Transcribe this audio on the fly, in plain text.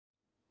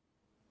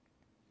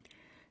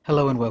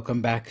Hello and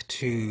welcome back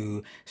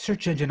to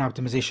Search Engine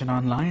Optimization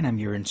Online. I'm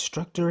your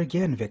instructor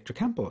again, Victor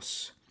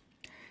Campos.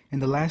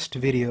 In the last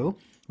video,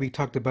 we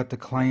talked about the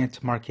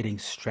client marketing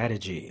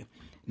strategy.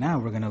 Now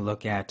we're going to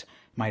look at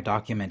my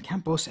document,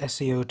 Campos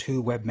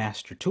SEO2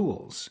 Webmaster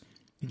Tools.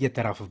 You get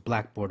that off of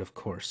Blackboard, of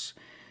course.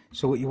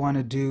 So what you want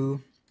to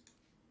do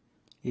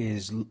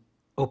is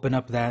open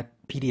up that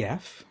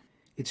PDF.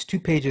 It's 2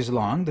 pages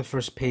long. The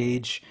first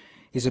page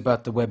is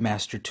about the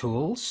Webmaster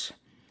Tools,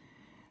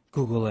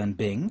 Google and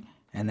Bing.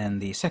 And then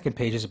the second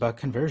page is about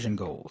conversion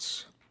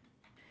goals.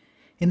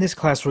 In this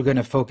class, we're going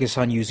to focus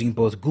on using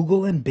both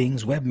Google and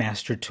Bing's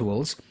Webmaster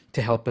tools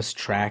to help us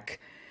track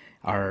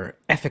our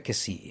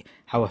efficacy.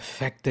 How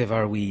effective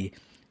are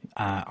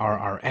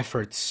our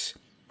efforts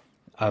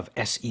of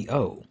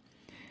SEO?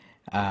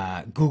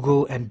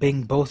 Google and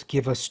Bing both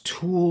give us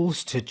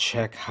tools to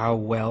check how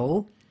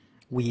well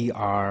we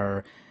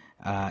are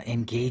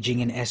engaging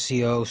in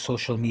SEO,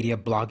 social media,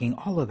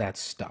 blogging, all of that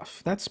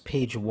stuff. That's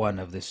page 1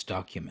 of this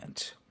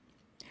document.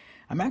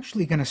 I'm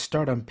actually going to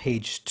start on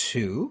page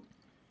 2.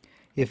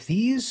 If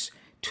these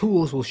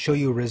tools will show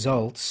you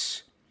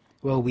results,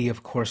 well, we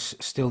of course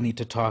still need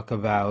to talk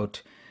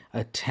about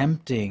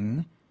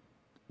attempting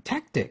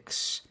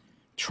tactics,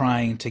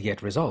 trying to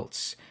get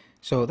results.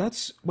 So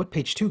that's what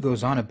page 2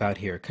 goes on about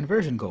here,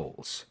 conversion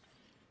goals.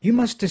 You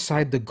must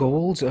decide the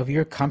goals of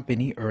your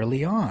company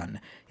early on.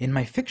 In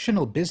my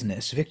fictional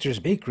business, Victor's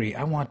Bakery,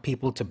 I want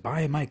people to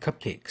buy my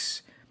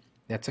cupcakes.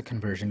 That's a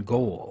conversion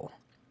goal.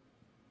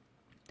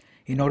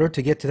 In order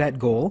to get to that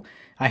goal,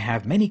 I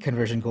have many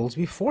conversion goals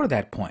before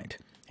that point,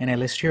 and I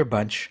list here a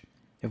bunch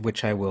of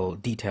which I will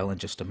detail in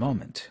just a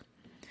moment.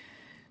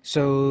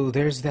 So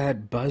there's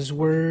that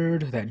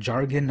buzzword, that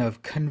jargon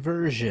of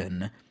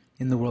conversion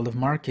in the world of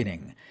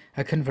marketing.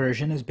 A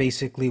conversion is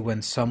basically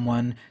when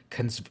someone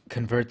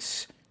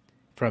converts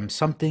from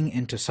something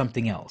into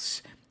something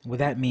else. What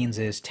that means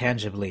is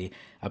tangibly,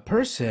 a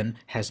person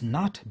has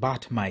not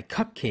bought my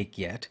cupcake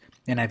yet,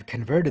 and I've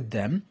converted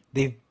them,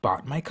 they've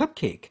bought my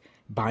cupcake.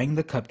 Buying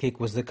the cupcake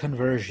was the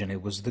conversion,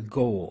 it was the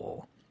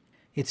goal.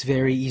 It's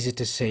very easy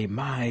to say,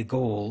 my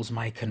goals,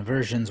 my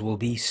conversions will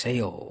be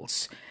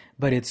sales.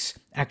 But it's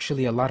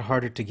actually a lot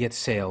harder to get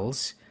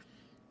sales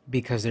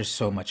because there's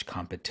so much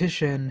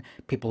competition,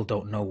 people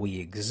don't know we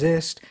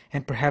exist,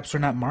 and perhaps we're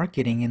not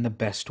marketing in the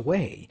best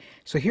way.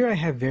 So here I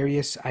have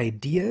various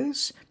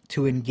ideas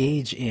to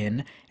engage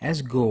in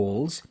as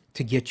goals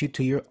to get you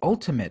to your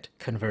ultimate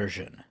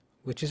conversion,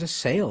 which is a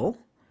sale.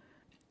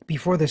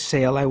 Before the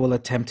sale, I will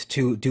attempt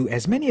to do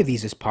as many of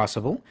these as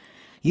possible.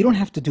 You don't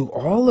have to do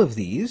all of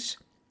these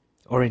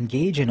or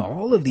engage in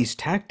all of these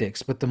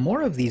tactics, but the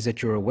more of these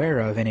that you're aware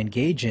of and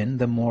engage in,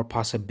 the more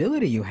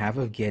possibility you have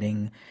of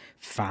getting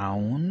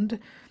found,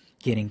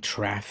 getting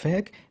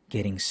traffic,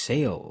 getting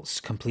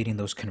sales, completing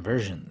those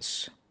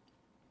conversions.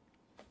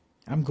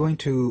 I'm going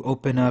to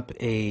open up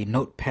a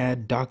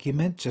notepad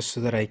document just so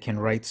that I can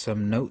write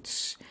some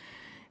notes,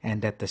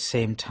 and at the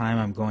same time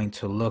I'm going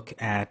to look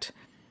at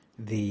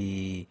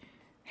the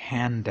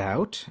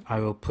handout. I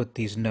will put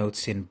these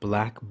notes in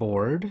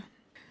Blackboard.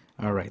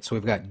 Alright, so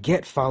we've got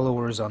get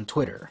followers on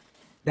Twitter.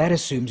 That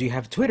assumes you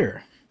have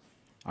Twitter.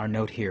 Our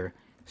note here,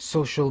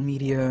 social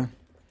media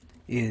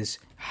is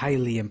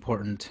highly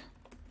important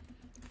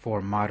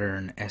for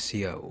modern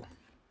SEO.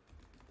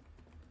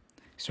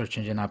 Search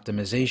engine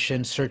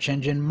optimization, search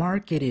engine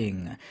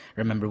marketing.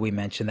 Remember we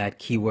mentioned that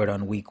keyword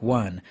on week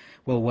 1.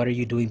 Well, what are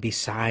you doing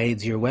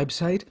besides your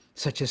website,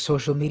 such as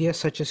social media,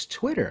 such as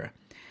Twitter?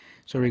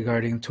 So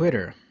regarding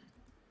Twitter,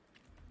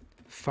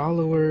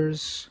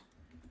 followers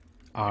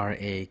are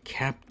a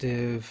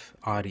captive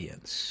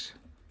audience.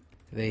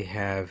 They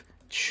have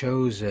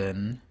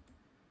chosen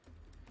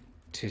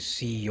to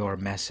see your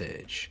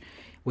message.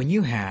 When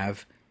you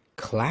have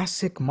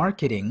classic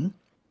marketing,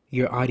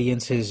 your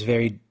audience is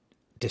very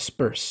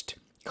dispersed.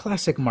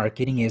 Classic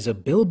marketing is a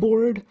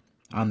billboard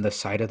on the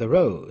side of the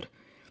road,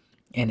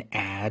 an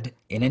ad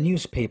in a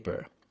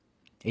newspaper,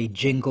 a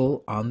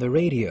jingle on the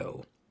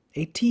radio,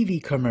 a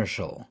TV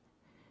commercial.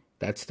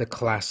 That's the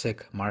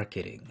classic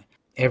marketing.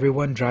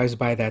 Everyone drives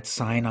by that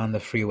sign on the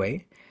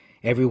freeway.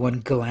 Everyone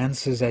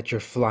glances at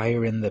your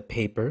flyer in the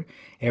paper.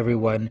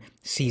 Everyone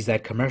sees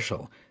that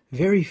commercial.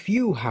 Very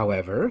few,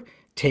 however,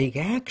 take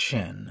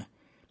action.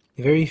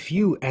 Very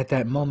few at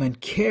that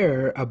moment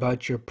care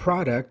about your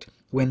product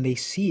when they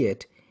see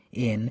it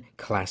in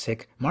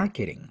classic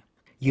marketing.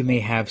 You may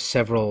have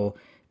several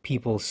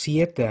people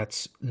see it.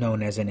 That's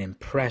known as an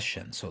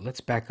impression. So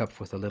let's back up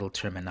with a little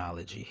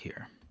terminology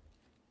here.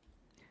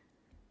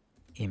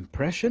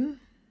 Impression,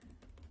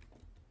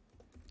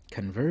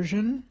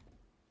 conversion,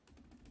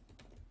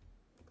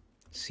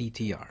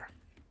 CTR.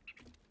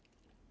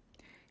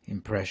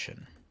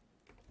 Impression.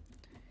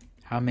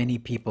 How many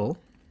people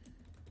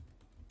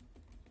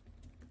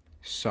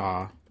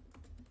saw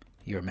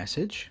your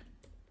message?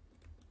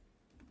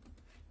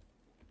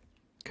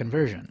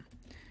 Conversion.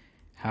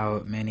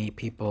 How many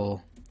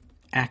people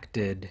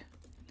acted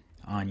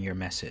on your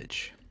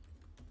message?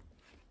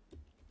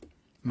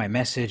 My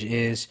message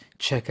is,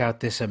 check out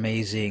this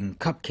amazing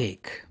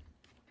cupcake.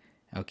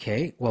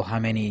 Okay, well, how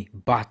many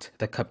bought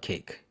the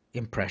cupcake?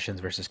 Impressions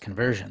versus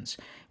conversions,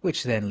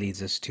 which then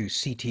leads us to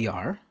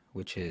CTR,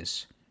 which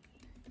is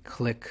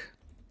click-through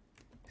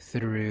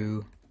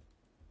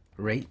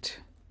rate.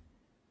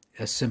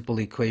 A simple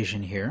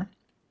equation here.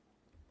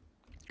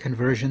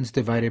 Conversions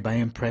divided by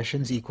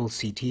impressions equals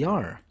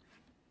CTR.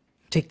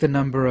 Take the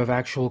number of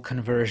actual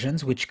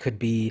conversions, which could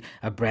be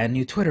a brand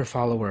new Twitter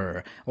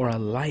follower, or a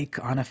like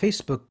on a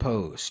Facebook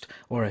post,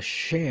 or a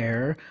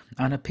share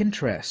on a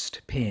Pinterest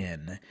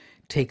pin.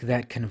 Take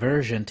that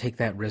conversion, take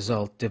that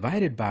result,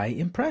 divided by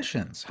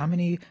impressions. How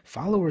many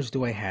followers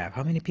do I have?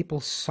 How many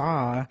people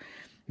saw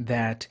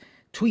that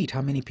tweet?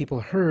 How many people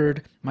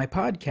heard my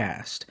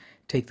podcast?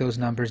 Take those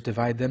numbers,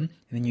 divide them, and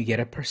then you get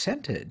a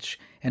percentage.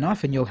 And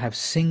often you'll have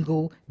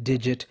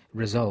single-digit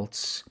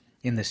results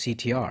in the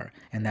CTR,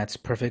 and that's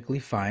perfectly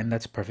fine.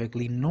 That's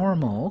perfectly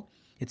normal.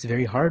 It's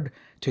very hard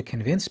to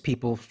convince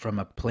people from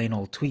a plain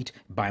old tweet,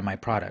 buy my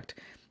product.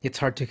 It's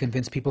hard to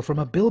convince people from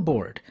a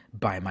billboard,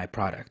 buy my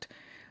product.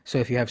 So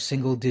if you have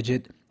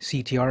single-digit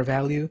CTR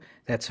value,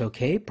 that's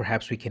okay.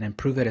 Perhaps we can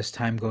improve it as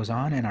time goes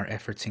on and our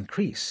efforts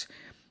increase.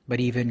 But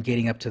even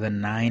getting up to the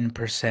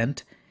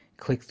 9%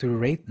 click-through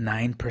rate,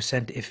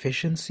 9%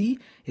 efficiency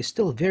is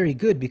still very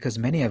good, because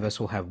many of us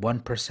will have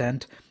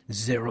 1%,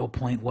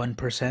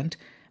 0.1%,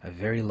 a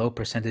very low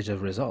percentage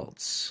of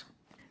results.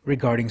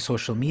 Regarding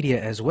social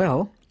media as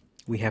well,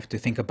 we have to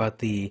think about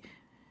the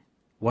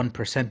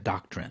 1%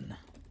 doctrine.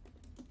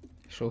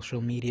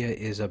 Social media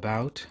is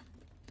about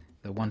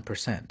the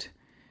 1%,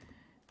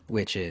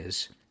 which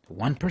is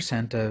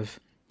 1% of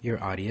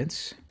your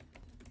audience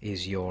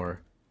is your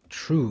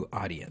true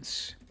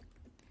audience.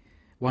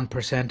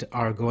 1%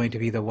 are going to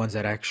be the ones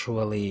that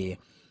actually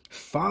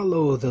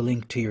follow the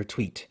link to your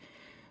tweet,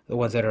 the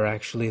ones that are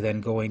actually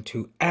then going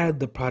to add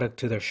the product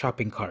to their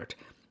shopping cart,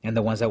 and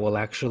the ones that will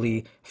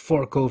actually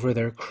fork over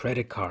their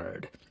credit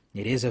card.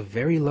 It is a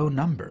very low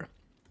number,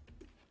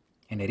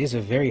 and it is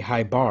a very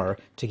high bar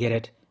to get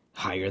it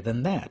higher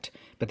than that.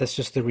 But that's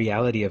just the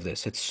reality of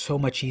this. It's so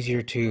much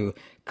easier to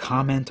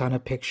comment on a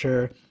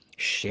picture,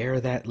 share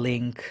that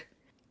link,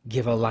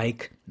 give a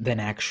like, than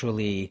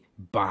actually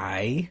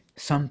buy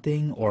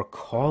something or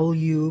call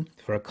you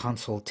for a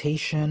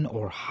consultation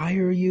or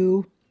hire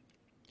you.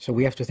 So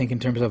we have to think in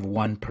terms of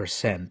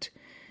 1%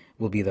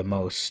 will be the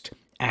most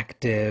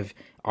active,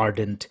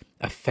 ardent,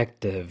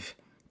 effective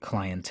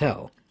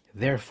clientele.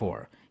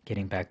 Therefore,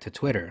 getting back to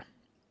Twitter,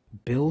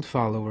 build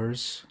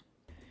followers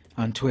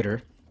on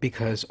Twitter,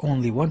 because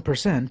only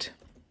 1%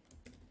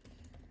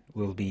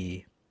 will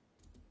be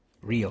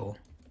real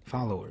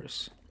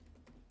followers.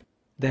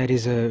 That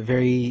is a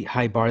very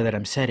high bar that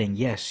I'm setting.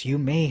 Yes, you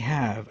may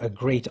have a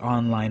great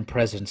online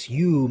presence.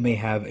 You may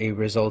have a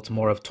result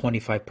more of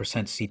 25%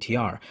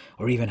 CTR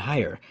or even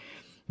higher,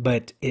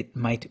 but it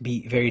might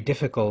be very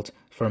difficult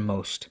for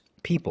most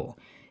people.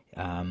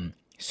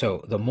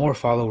 So the more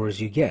followers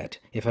you get,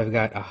 if I've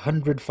got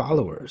 100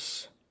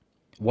 followers,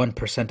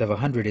 1% of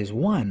 100 is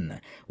 1.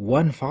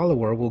 One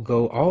follower will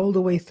go all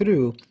the way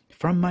through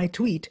from my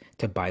tweet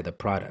to buy the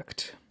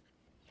product.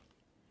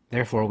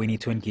 Therefore, we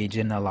need to engage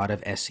in a lot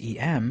of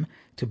SEM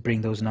to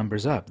bring those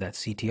numbers up, that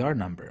CTR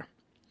number.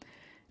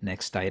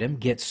 Next item,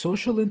 get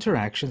social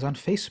interactions on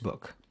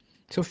Facebook.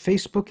 So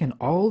Facebook and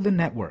all the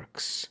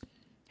networks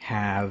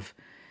have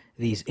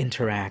these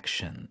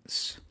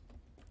interactions,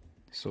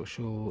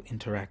 social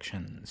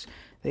interactions.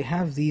 They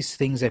have these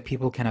things that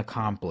people can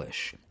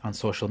accomplish on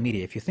social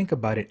media. If you think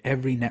about it,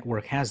 every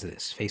network has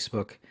this.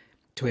 Facebook,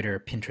 Twitter,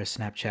 Pinterest,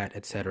 Snapchat,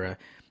 etc.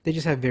 They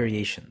just have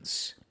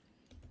variations.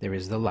 There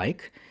is the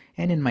like,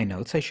 and in my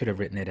notes I should have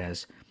written it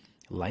as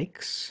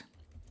likes,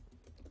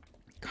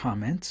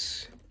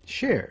 comments,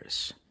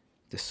 shares.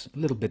 This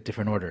little bit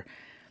different order.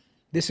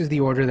 This is the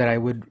order that I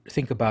would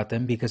think about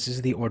them, because this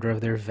is the order of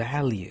their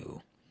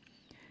value.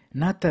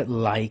 Not that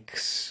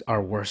likes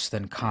are worse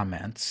than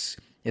comments.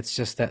 It's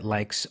just that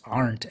likes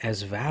aren't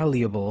as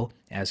valuable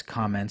as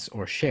comments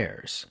or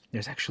shares.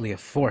 There's actually a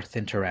fourth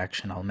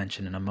interaction I'll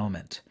mention in a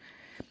moment.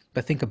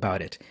 But think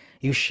about it.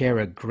 You share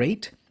a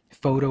great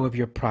photo of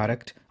your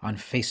product on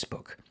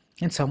Facebook,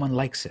 and someone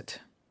likes it.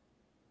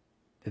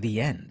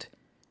 The end.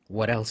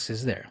 What else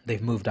is there?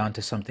 They've moved on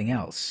to something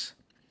else.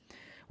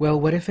 Well,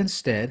 what if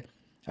instead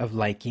of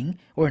liking,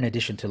 or in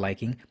addition to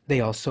liking,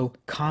 they also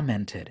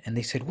commented, and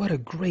they said, "What a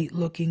great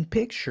looking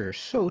picture,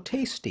 so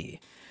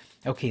tasty."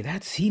 Okay,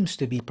 that seems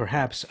to be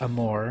perhaps a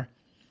more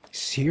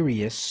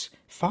serious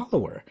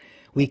follower.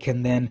 We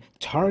can then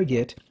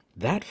target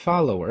that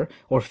follower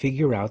or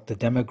figure out the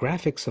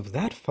demographics of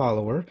that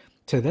follower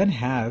to then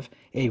have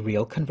a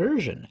real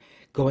conversion,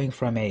 going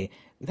from a,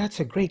 "That's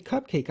a great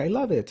cupcake, I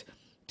love it,"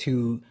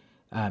 to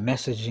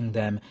messaging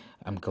them,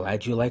 "I'm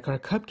glad you like our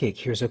cupcake.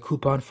 Here's a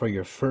coupon for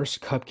your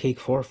first cupcake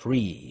for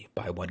free.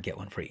 Buy one, get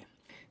one free."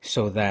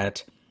 So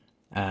that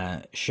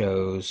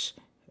shows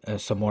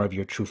some more of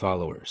your true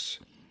followers.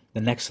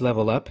 The next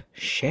level up,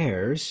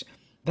 shares.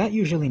 That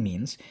usually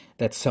means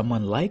that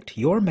someone liked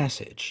your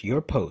message,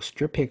 your post,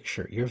 your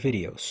picture, your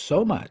video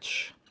so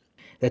much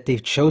that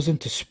they've chosen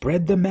to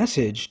spread the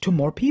message to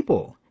more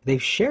people.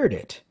 They've shared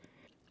it.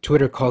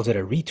 Twitter calls it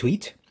a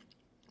retweet,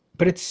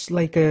 but it's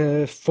like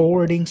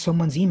forwarding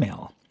someone's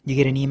email. You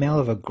get an email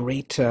of a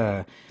great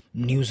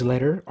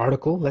newsletter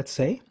article, let's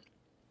say,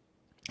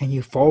 and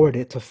you forward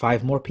it to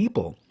 5 more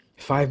people.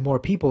 5 more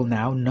people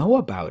now know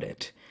about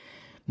it.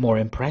 More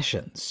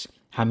impressions.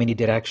 How many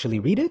did actually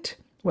read it?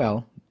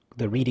 Well,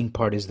 the reading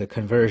part is the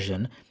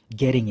conversion.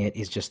 Getting it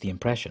is just the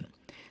impression.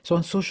 So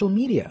on social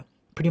media,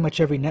 pretty much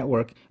every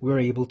network, we're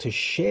able to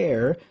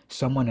share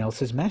someone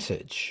else's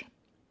message.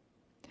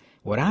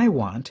 What I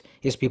want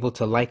is people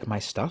to like my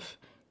stuff,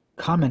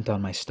 comment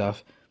on my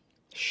stuff,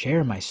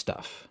 share my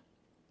stuff.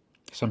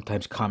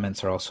 Sometimes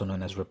comments are also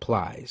known as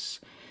replies,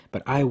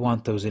 but I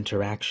want those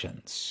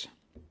interactions.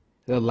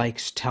 The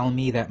likes tell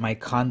me that my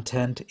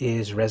content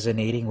is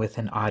resonating with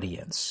an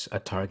audience, a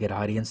target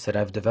audience that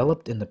I've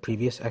developed in the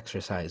previous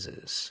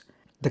exercises.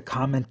 The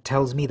comment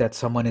tells me that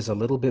someone is a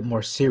little bit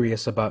more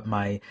serious about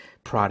my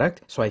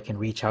product, so I can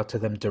reach out to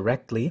them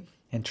directly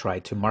and try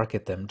to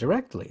market them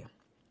directly.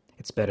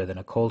 It's better than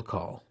a cold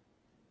call.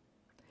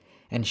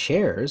 And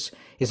shares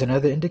is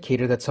another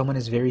indicator that someone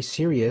is very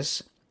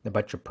serious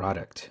about your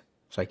product,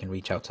 so I can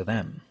reach out to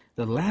them.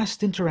 The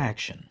last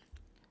interaction,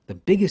 the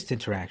biggest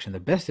interaction, the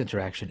best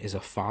interaction is a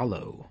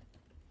follow.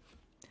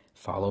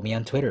 Follow me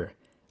on Twitter,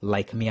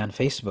 like me on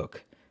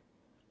Facebook,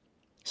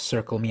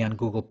 circle me on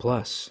Google+,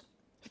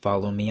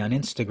 follow me on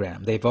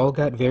Instagram. They've all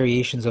got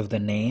variations of the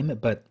name,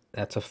 but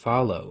that's a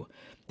follow.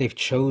 They've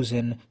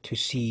chosen to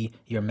see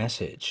your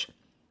message.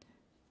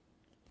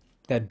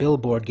 That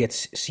billboard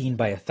gets seen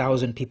by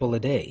 1,000 people a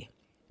day,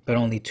 but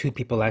only 2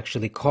 people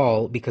actually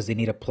call because they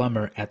need a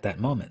plumber at that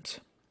moment.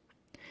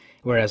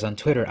 Whereas on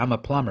Twitter, I'm a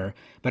plumber,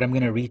 but I'm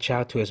going to reach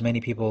out to as many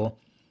people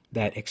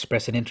that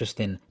express an interest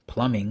in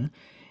plumbing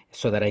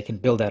so that I can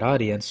build that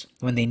audience.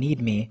 When they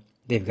need me,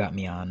 they've got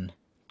me on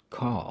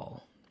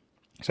call.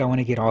 So I want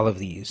to get all of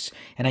these,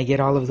 and I get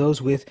all of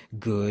those with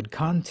good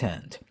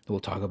content.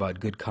 We'll talk about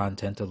good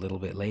content a little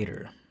bit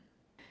later.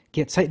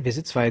 Get site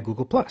visits via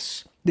Google+.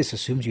 This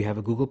assumes you have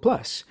a Google+.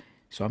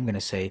 So I'm going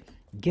to say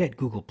get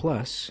Google+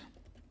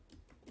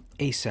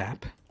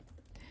 ASAP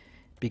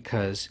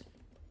because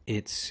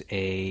it's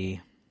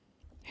a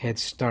head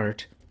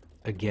start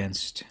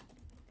against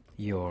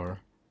your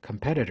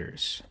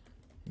competitors,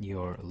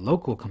 your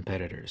local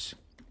competitors.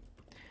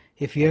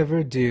 If you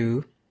ever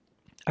do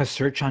a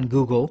search on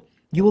Google,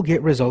 you will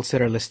get results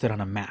that are listed on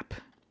a map.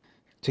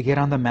 To get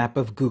on the map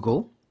of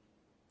Google,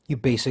 you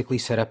basically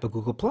set up a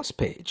Google+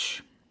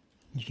 page.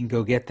 You can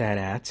go get that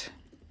at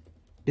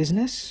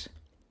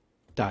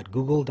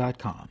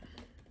business.google.com.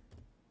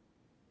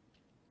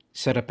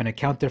 Set up an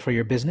account there for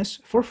your business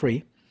for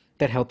free.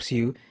 That helps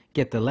you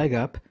get the leg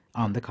up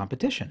on the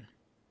competition.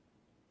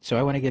 So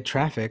I want to get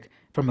traffic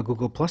from a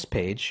Google+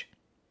 page.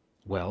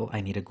 Well,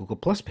 I need a Google+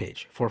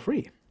 page for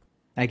free.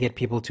 I get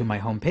people to my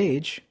home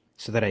page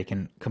so that I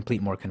can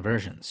complete more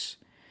conversions.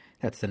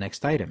 That's the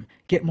next item.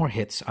 Get more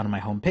hits on my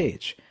home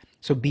page.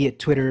 So be it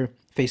Twitter,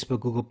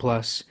 Facebook, Google+,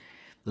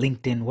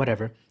 LinkedIn,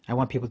 whatever, I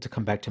want people to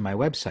come back to my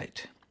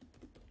website.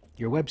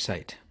 Your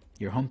website,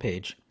 your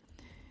homepage,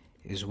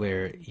 is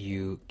where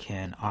you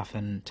can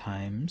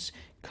oftentimes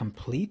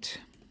complete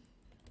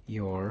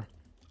your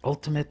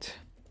ultimate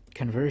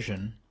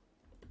conversion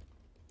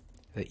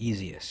the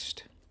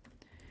easiest.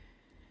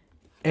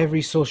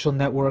 Every social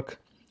network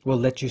will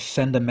let you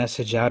send a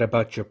message out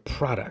about your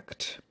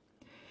product.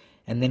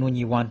 And then when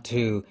you want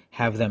to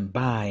have them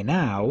buy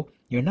now,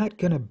 you're not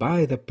going to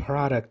buy the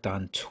product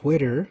on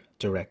Twitter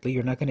directly.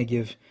 You're not going to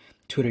give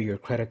Twitter your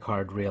credit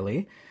card,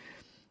 really,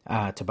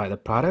 to buy the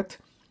product.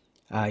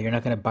 You're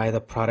not going to buy the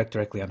product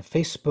directly on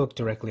Facebook,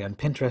 directly on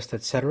Pinterest,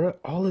 etc.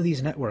 All of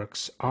these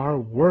networks are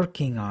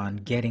working on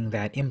getting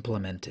that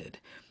implemented.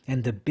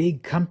 And the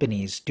big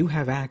companies do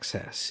have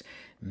access.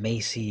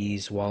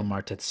 Macy's,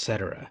 Walmart,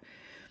 etc.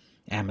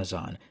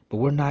 Amazon. But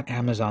we're not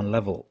Amazon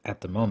level at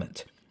the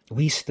moment.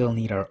 We still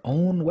need our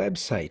own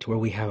website where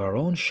we have our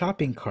own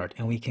shopping cart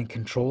and we can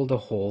control the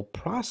whole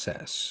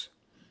process.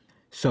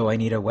 So I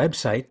need a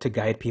website to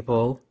guide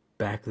people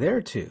back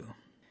there too.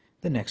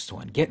 The next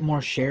one, get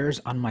more shares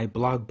on my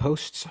blog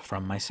posts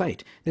from my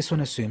site. This one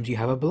assumes you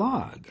have a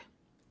blog.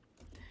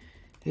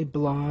 A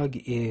blog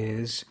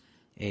is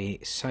a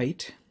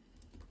site,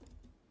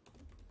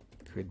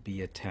 could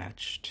be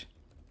attached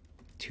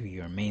to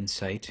your main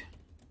site,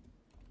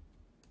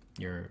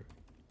 your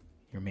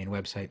main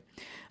website.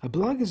 A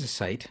blog is a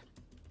site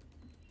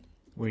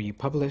where you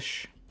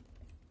publish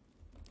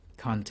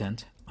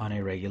content on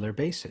a regular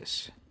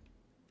basis.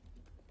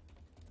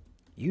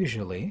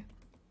 Usually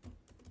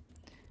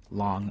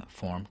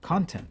long-form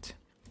content.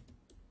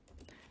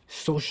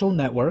 Social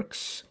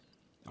networks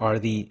are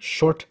the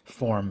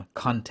short-form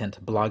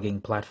content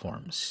blogging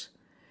platforms.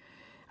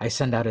 I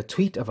send out a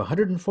tweet of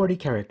 140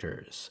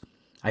 characters.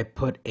 I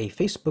put a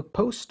Facebook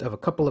post of a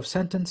couple of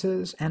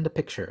sentences and a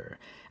picture.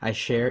 I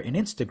share an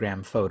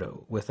Instagram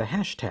photo with a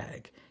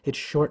hashtag. It's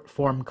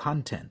short-form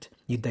content.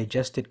 You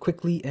digest it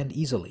quickly and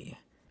easily.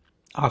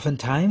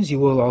 Oftentimes, you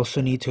will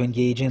also need to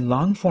engage in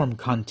long-form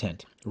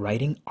content,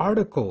 writing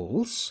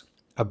articles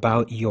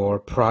about your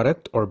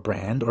product or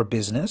brand or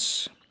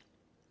business,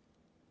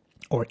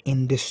 or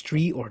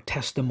industry or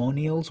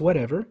testimonials,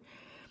 whatever,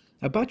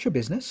 about your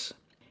business.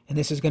 And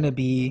this is going to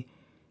be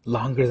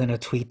longer than a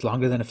tweet,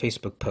 longer than a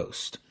Facebook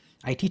post.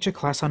 I teach a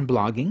class on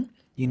blogging.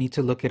 You need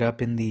to look it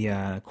up in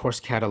the course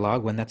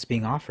catalog when that's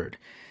being offered.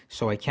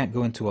 So I can't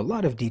go into a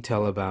lot of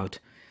detail about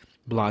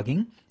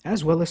blogging,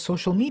 as well as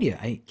social media.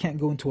 I can't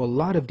go into a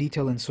lot of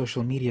detail in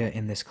social media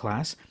in this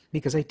class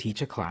because I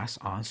teach a class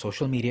on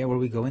social media where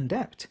we go in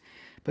depth.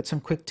 But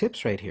some quick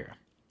tips right here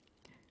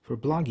for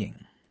blogging.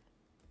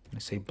 I'm going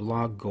to say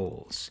blog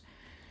goals.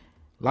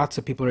 Lots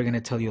of people are going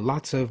to tell you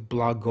lots of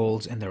blog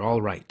goals, and they're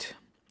all right,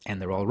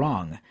 and they're all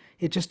wrong.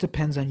 It just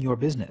depends on your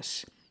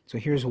business. So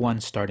here's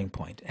one starting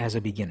point as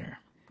a beginner.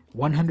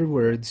 100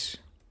 words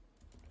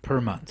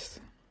per month.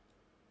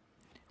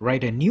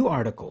 Write a new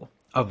article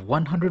of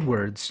 100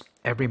 words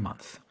every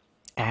month,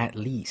 at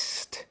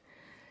least.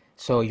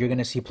 So you're going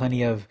to see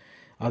plenty of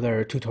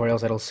other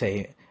tutorials that'll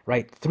say,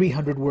 write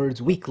 300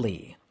 words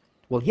weekly.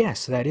 Well,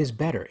 yes, that is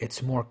better.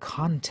 It's more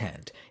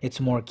content. It's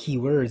more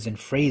keywords and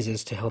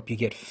phrases to help you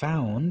get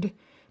found,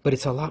 but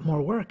it's a lot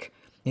more work.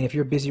 And if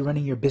you're busy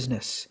running your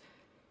business,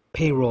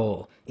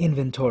 payroll,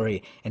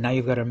 inventory, and now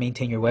you've got to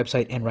maintain your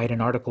website and write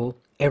an article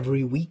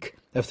every week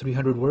of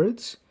 300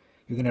 words,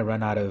 you're going to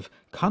run out of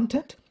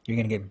content, you're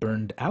going to get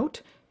burned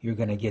out, you're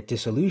going to get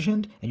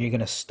disillusioned, and you're going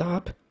to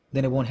stop,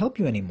 then it won't help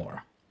you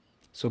anymore.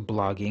 So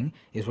blogging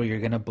is where you're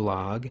going to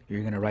blog,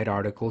 you're going to write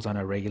articles on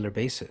a regular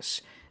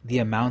basis. The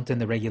amount and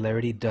the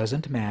regularity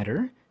doesn't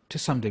matter to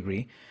some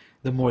degree.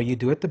 The more you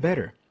do it, the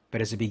better.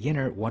 But as a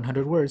beginner,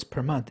 100 words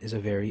per month is a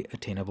very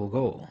attainable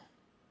goal.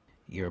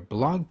 Your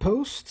blog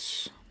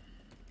posts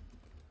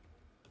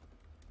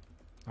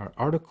are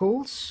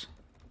articles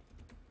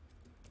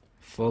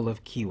full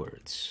of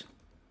keywords.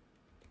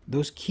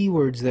 Those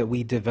keywords that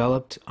we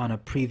developed on a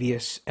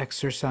previous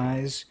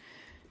exercise,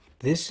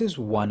 this is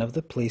one of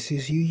the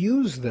places you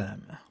use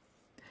them.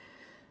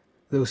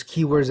 Those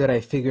keywords that I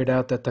figured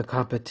out that the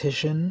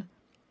competition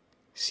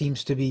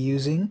seems to be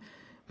using,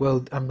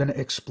 well, I'm going to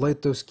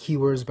exploit those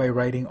keywords by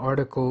writing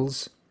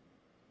articles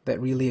that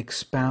really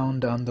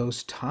expound on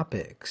those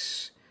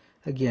topics.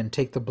 Again,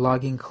 take the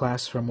blogging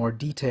class for more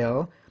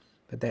detail,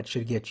 but that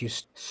should get you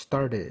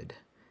started.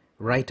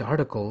 Write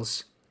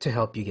articles to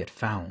help you get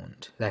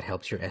found. That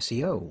helps your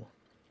SEO.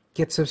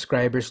 Get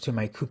subscribers to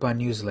my coupon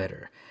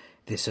newsletter.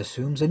 This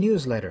assumes a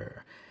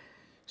newsletter.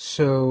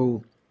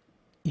 So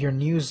your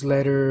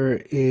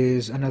newsletter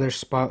is another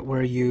spot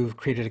where you've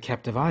created a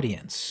captive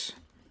audience.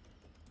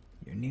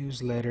 Your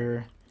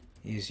newsletter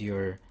is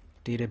your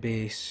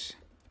database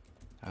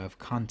of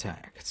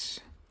contacts.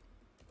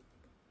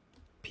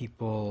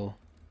 People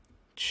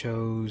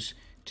chose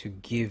to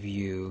give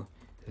you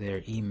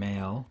their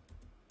email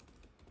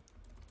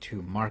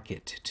to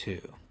market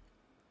to.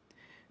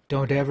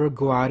 Don't ever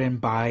go out and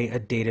buy a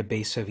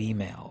database of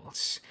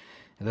emails.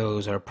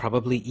 Those are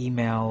probably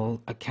email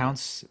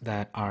accounts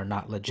that are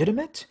not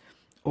legitimate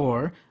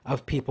or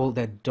of people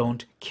that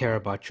don't care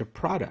about your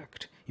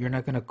product. You're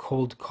not going to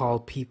cold call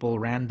people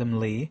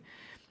randomly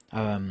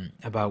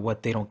about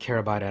what they don't care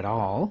about at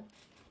all,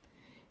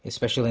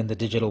 especially in the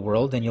digital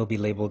world, and you'll be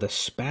labeled a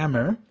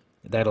spammer.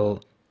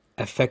 That'll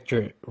affect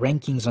your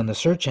rankings on the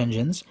search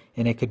engines,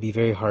 and it could be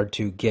very hard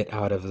to get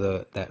out of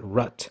that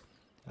rut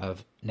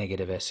of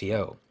negative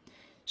SEO.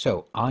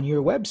 So on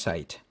your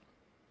website,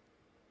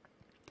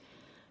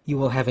 you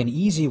will have an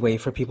easy way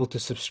for people to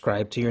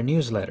subscribe to your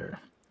newsletter.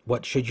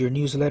 What should your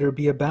newsletter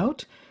be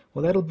about?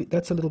 Well,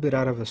 that's a little bit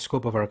out of the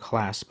scope of our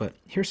class, but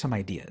here's some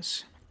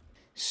ideas.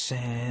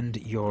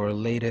 Send your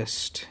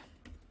latest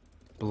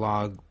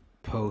blog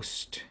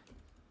post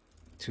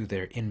to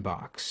their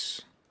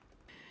inbox.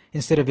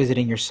 Instead of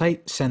visiting your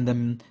site, send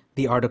them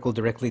the article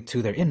directly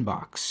to their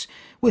inbox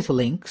with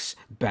links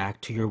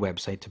back to your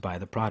website to buy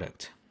the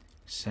product.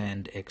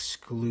 Send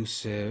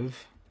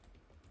exclusive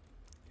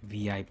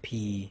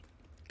VIP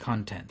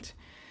content.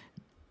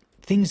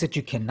 Things that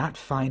you cannot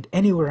find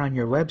anywhere on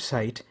your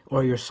website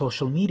or your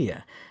social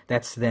media.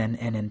 That's then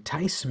an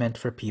enticement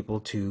for people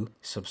to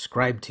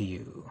subscribe to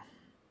you.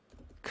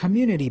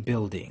 Community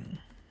building.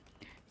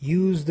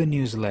 Use the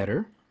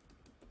newsletter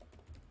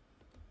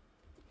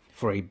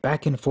for a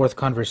back and forth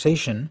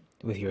conversation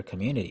with your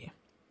community,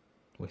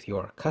 with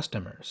your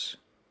customers.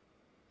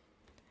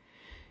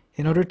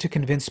 In order to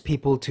convince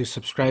people to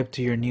subscribe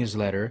to your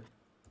newsletter,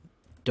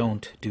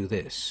 don't do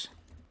this.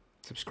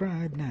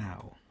 Subscribe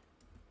now.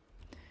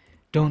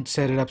 Don't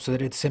set it up so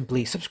that it's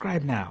simply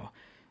subscribe now.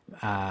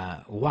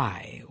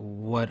 Why?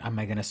 What am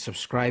I going to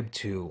subscribe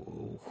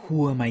to?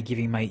 Who am I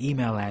giving my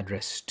email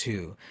address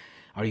to?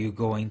 Are you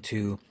going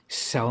to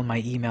sell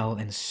my email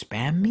and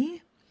spam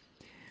me?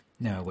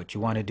 No, what you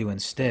want to do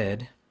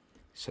instead,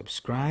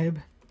 subscribe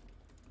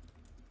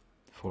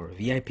for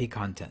VIP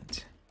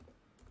content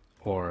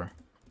or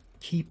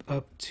keep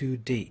up to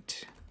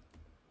date.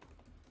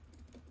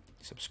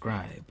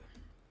 Subscribe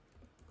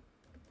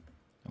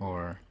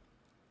or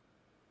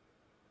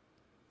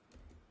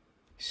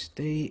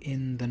stay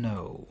in the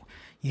know.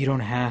 You don't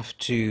have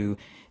to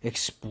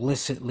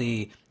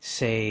explicitly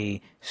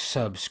say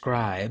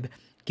subscribe.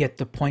 get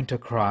the point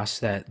across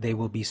that they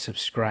will be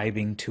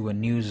subscribing to a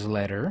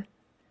newsletter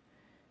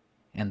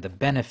and the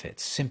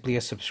benefits. Simply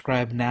a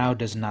subscribe now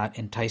does not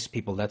entice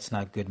people. That's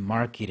not good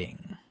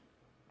marketing.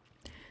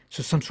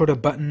 So some sort of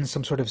button,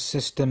 some sort of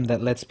system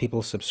that lets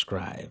people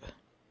subscribe.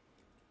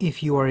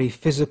 If you are a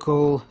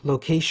physical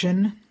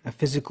location, a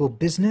physical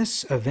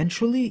business,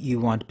 eventually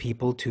you want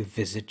people to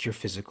visit your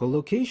physical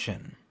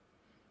location.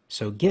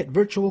 So get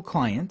virtual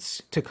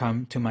clients to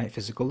come to my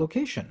physical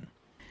location.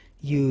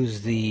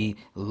 Use the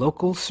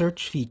local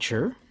search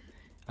feature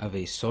of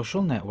a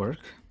social network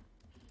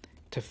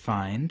to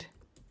find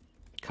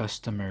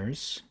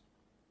customers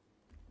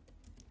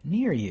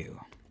near you.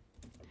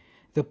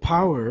 The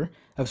power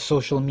of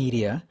social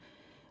media,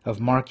 of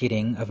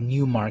marketing, of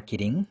new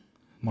marketing,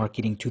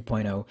 Marketing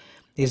 2.0,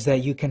 is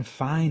that you can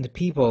find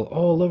people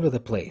all over the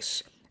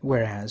place,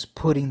 whereas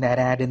putting that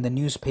ad in the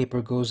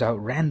newspaper goes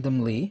out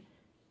randomly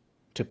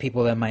to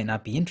people that might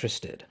not be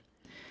interested.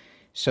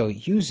 So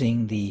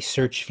using the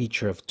search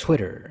feature of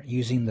Twitter,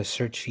 using the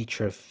search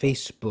feature of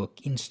Facebook,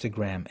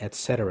 Instagram,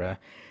 etc.,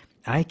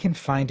 I can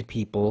find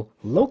people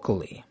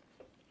locally.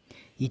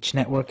 Each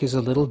network is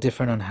a little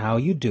different on how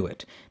you do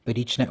it, but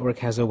each network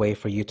has a way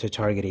for you to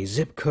target a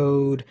zip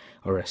code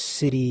or a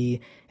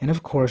city, and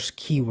of course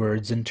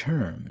keywords and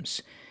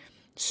terms.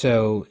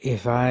 So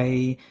if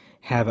I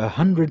have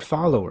 100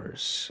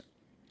 followers,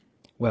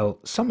 well,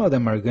 some of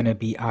them are going to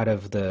be out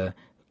of the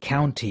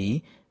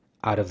county,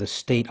 out of the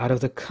state, out of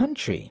the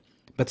country,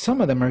 but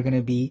some of them are going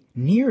to be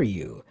near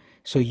you.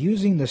 So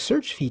using the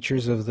search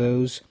features of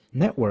those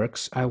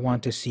networks, I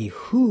want to see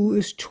who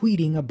is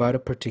tweeting about a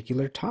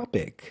particular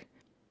topic.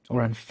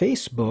 Or on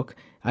Facebook,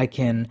 I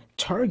can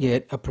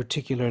target a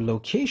particular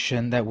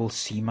location that will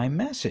see my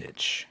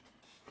message.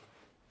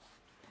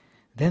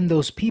 Then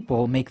those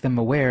people make them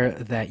aware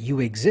that you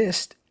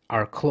exist,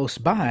 are close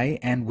by,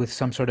 and with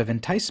some sort of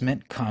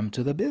enticement, come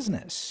to the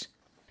business.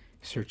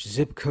 Search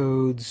zip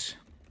codes,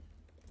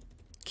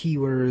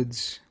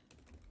 keywords,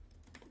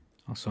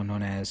 also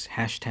known as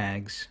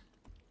hashtags,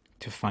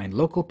 to find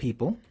local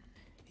people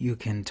you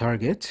can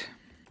target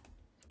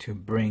to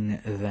bring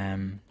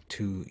them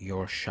to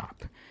your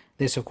shop.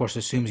 This, of course,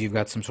 assumes you've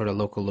got some sort of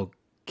local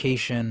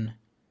location.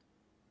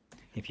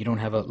 If you don't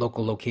have a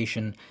local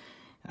location,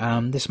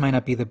 this might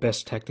not be the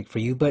best tactic for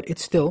you, but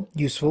it's still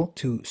useful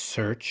to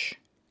search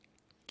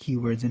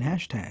keywords and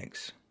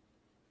hashtags.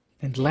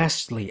 And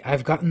lastly,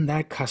 I've gotten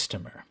that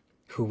customer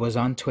who was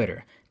on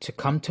Twitter to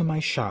come to my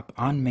shop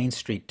on Main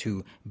Street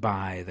to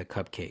buy the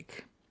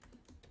cupcake.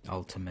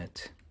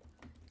 Ultimate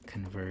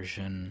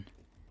conversion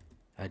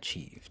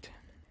achieved.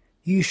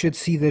 You should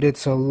see that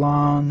it's a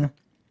long,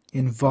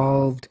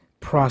 involved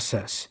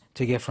process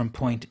to get from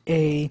point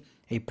A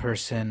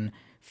person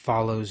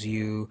follows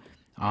you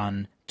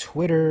on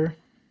Twitter,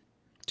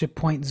 to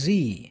point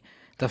Z,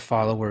 the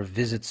follower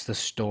visits the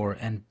store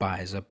and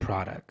buys a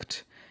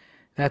product.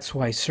 That's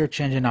why search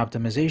engine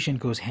optimization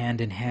goes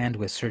hand in hand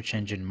with search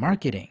engine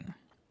marketing.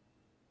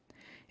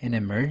 An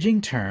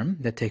emerging term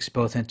that takes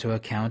both into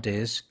account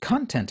is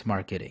content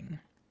marketing.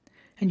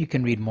 And you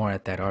can read more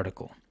at that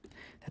article.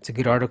 That's a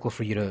good article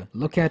for you to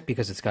look at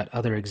because it's got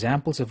other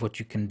examples of what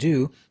you can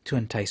do to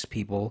entice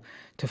people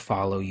to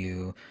follow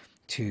you,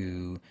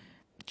 to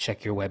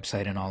check your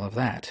website and all of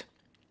that.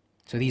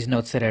 So these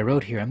notes that I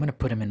wrote here, I'm going to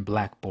put them in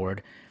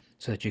Blackboard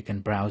so that you can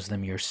browse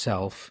them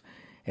yourself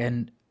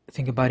and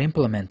think about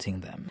implementing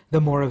them. The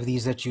more of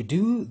these that you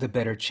do, the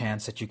better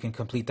chance that you can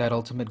complete that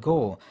ultimate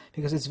goal.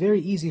 Because it's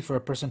very easy for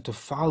a person to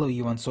follow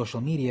you on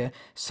social media.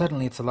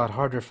 Suddenly it's a lot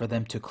harder for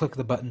them to click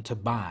the button to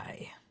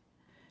buy.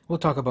 We'll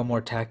talk about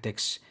more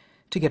tactics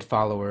to get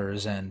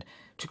followers and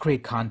to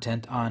create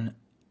content on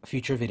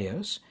future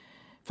videos.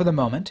 For the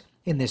moment,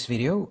 in this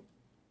video,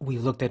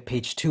 we've looked at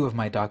page 2 of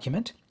my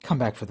document. Come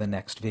back for the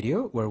next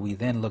video where we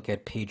then look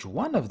at page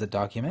 1 of the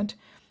document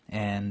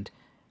and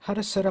how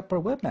to set up our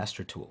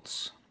webmaster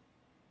tools.